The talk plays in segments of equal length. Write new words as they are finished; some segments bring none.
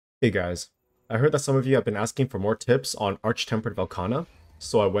Hey guys, I heard that some of you have been asking for more tips on Arch-Tempered Velkhana,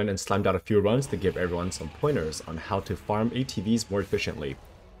 so I went and slammed out a few runs to give everyone some pointers on how to farm ATVs more efficiently,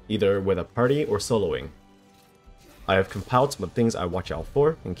 either with a party or soloing. I have compiled some of the things I watch out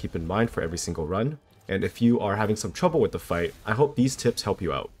for and keep in mind for every single run, and if you are having some trouble with the fight, I hope these tips help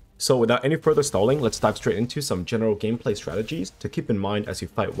you out. So without any further stalling, let's dive straight into some general gameplay strategies to keep in mind as you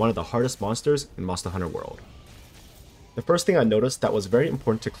fight one of the hardest monsters in Monster Hunter World. The first thing I noticed that was very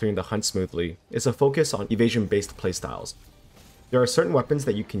important to clearing the hunt smoothly is a focus on evasion-based playstyles. There are certain weapons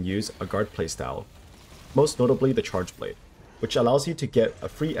that you can use a guard playstyle, most notably the Charge Blade, which allows you to get a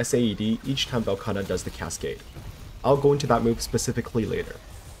free SAED each time Velkhana does the cascade. I'll go into that move specifically later.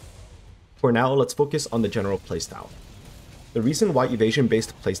 For now, let's focus on the general playstyle. The reason why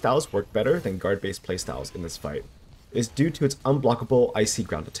evasion-based playstyles work better than guard-based playstyles in this fight is due to its unblockable icy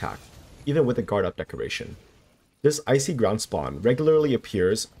ground attack, even with a guard up decoration. This icy ground spawn regularly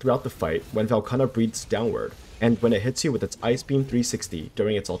appears throughout the fight when Velkhana breathes downward, and when it hits you with its Ice Beam 360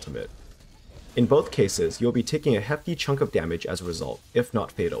 during its ultimate. In both cases, you'll be taking a hefty chunk of damage as a result, if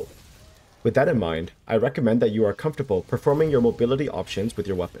not fatal. With that in mind, I recommend that you are comfortable performing your mobility options with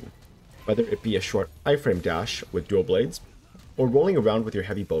your weapon, whether it be a short iframe dash with dual blades, or rolling around with your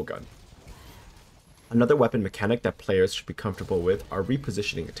heavy bowgun. Another weapon mechanic that players should be comfortable with are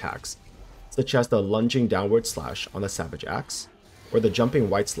repositioning attacks, such as the lunging downward slash on the Savage Axe, or the jumping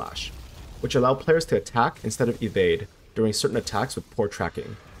white slash, which allow players to attack instead of evade during certain attacks with poor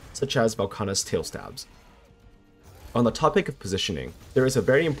tracking, such as Velkhana's tail stabs. On the topic of positioning, there is a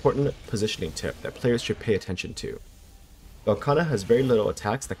very important positioning tip that players should pay attention to. Velkhana has very little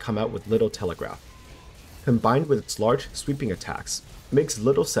attacks that come out with little telegraph. Combined with its large sweeping attacks, it makes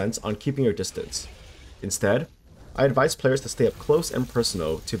little sense on keeping your distance. Instead, I advise players to stay up close and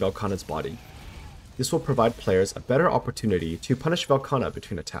personal to Velkhana's body. This will provide players a better opportunity to punish Velkhana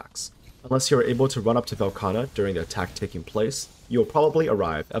between attacks. Unless you are able to run up to Velkhana during the attack taking place, you will probably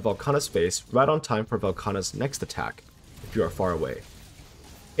arrive at Velkhana's face right on time for Velkhana's next attack, if you are far away.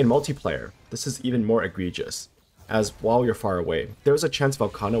 In multiplayer, this is even more egregious, as while you're far away, there is a chance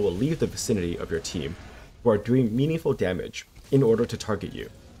Velkhana will leave the vicinity of your team who are doing meaningful damage in order to target you,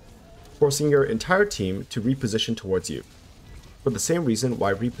 forcing your entire team to reposition towards you. For the same reason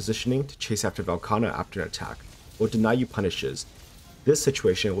why repositioning to chase after Velkhana after an attack will deny you punishes, this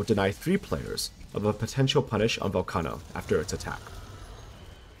situation will deny 3 players of a potential punish on Velkhana after its attack.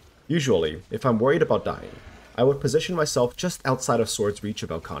 Usually, if I'm worried about dying, I would position myself just outside of sword's reach of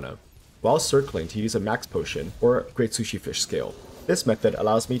Velkhana, while circling to use a max potion or Great Sushi Fish scale. This method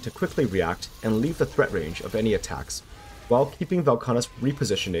allows me to quickly react and leave the threat range of any attacks, while keeping Velkhana's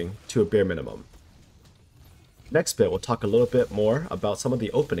repositioning to a bare minimum. Next bit, we'll talk a little bit more about some of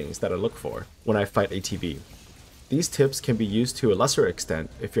the openings that I look for when I fight ATV. These tips can be used to a lesser extent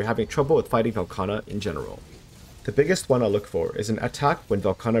if you're having trouble with fighting Velkhana in general. The biggest one I look for is an attack when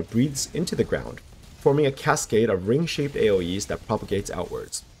Velkhana breathes into the ground, forming a cascade of ring-shaped AoEs that propagates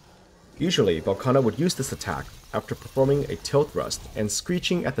outwards. Usually, Velkhana would use this attack after performing a tail thrust and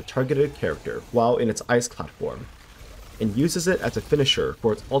screeching at the targeted character while in its ice-clad form, and uses it as a finisher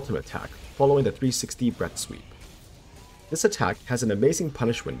for its ultimate attack following the 360 breath sweep. This attack has an amazing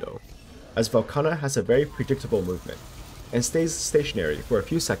punish window, as Velkhana has a very predictable movement, and stays stationary for a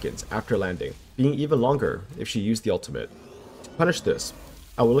few seconds after landing, being even longer if she used the ultimate. To punish this,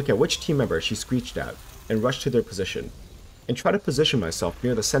 I will look at which team member she screeched at and rush to their position, and try to position myself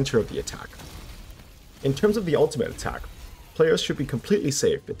near the center of the attack. In terms of the ultimate attack, players should be completely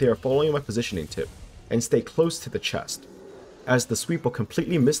safe if they are following my positioning tip and stay close to the chest, as the sweep will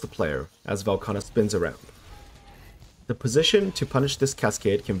completely miss the player as Velkhana spins around. The position to punish this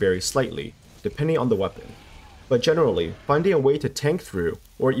cascade can vary slightly, depending on the weapon, but generally, finding a way to tank through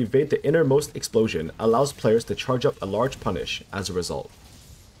or evade the innermost explosion allows players to charge up a large punish as a result.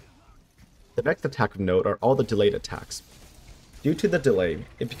 The next attack of note are all the delayed attacks. Due to the delay,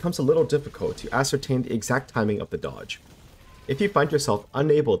 it becomes a little difficult to ascertain the exact timing of the dodge. If you find yourself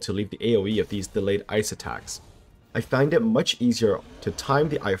unable to leave the AoE of these delayed ice attacks, I find it much easier to time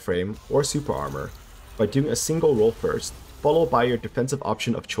the iframe or super armor by doing a single roll first, followed by your defensive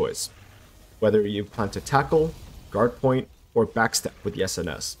option of choice, whether you plan to tackle, guard point, or backstep with the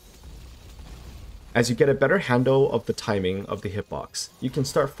SNS. As you get a better handle of the timing of the hitbox, you can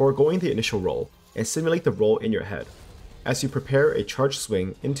start foregoing the initial roll and simulate the roll in your head, as you prepare a charge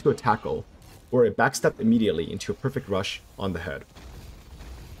swing into a tackle, or a backstep immediately into a perfect rush on the head.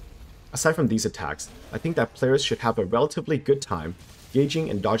 Aside from these attacks, I think that players should have a relatively good time gauging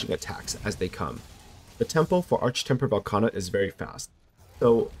and dodging attacks as they come. The tempo for Arch-Tempered Velkhana is very fast,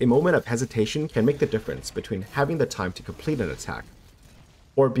 so a moment of hesitation can make the difference between having the time to complete an attack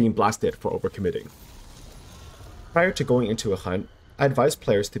or being blasted for overcommitting. Prior to going into a hunt, I advise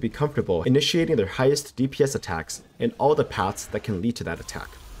players to be comfortable initiating their highest DPS attacks in all the paths that can lead to that attack.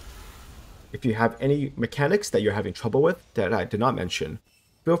 If you have any mechanics that you're having trouble with that I did not mention,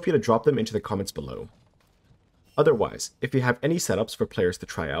 feel free to drop them into the comments below. Otherwise, if you have any setups for players to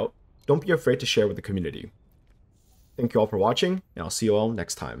try out, don't be afraid to share with the community. Thank you all for watching, and I'll see you all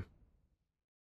next time.